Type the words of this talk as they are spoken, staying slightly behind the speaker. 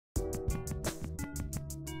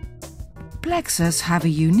Plexus have a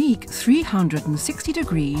unique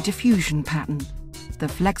 360-degree diffusion pattern, the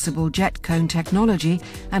flexible JetCone technology,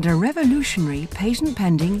 and a revolutionary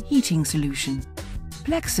patent-pending heating solution.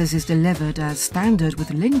 Plexus is delivered as standard with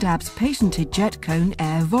Lindab's patented JetCone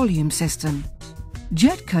air volume system.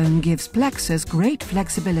 JetCone gives Plexus great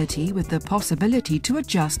flexibility with the possibility to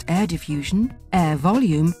adjust air diffusion, air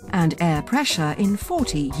volume, and air pressure in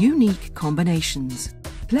 40 unique combinations.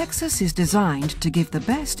 Plexus is designed to give the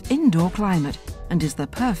best indoor climate and is the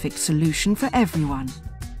perfect solution for everyone.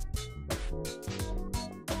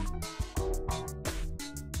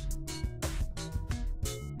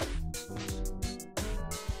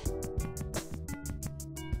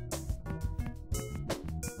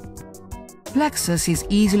 Plexus is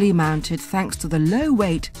easily mounted thanks to the low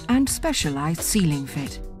weight and specialized ceiling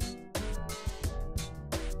fit.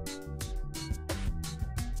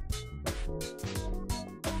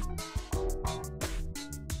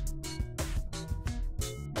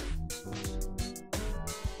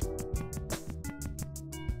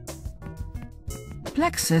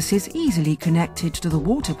 Plexus is easily connected to the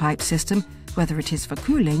water pipe system, whether it is for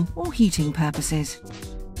cooling or heating purposes.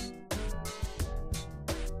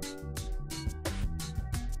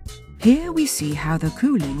 Here we see how the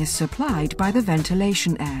cooling is supplied by the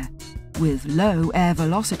ventilation air, with low air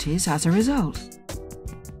velocities as a result.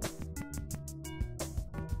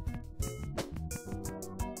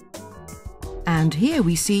 And here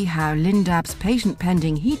we see how Lindab's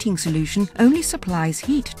patent-pending heating solution only supplies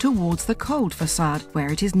heat towards the cold facade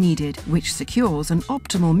where it is needed, which secures an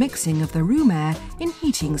optimal mixing of the room air in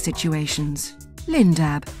heating situations.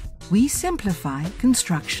 Lindab, we simplify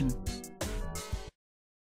construction.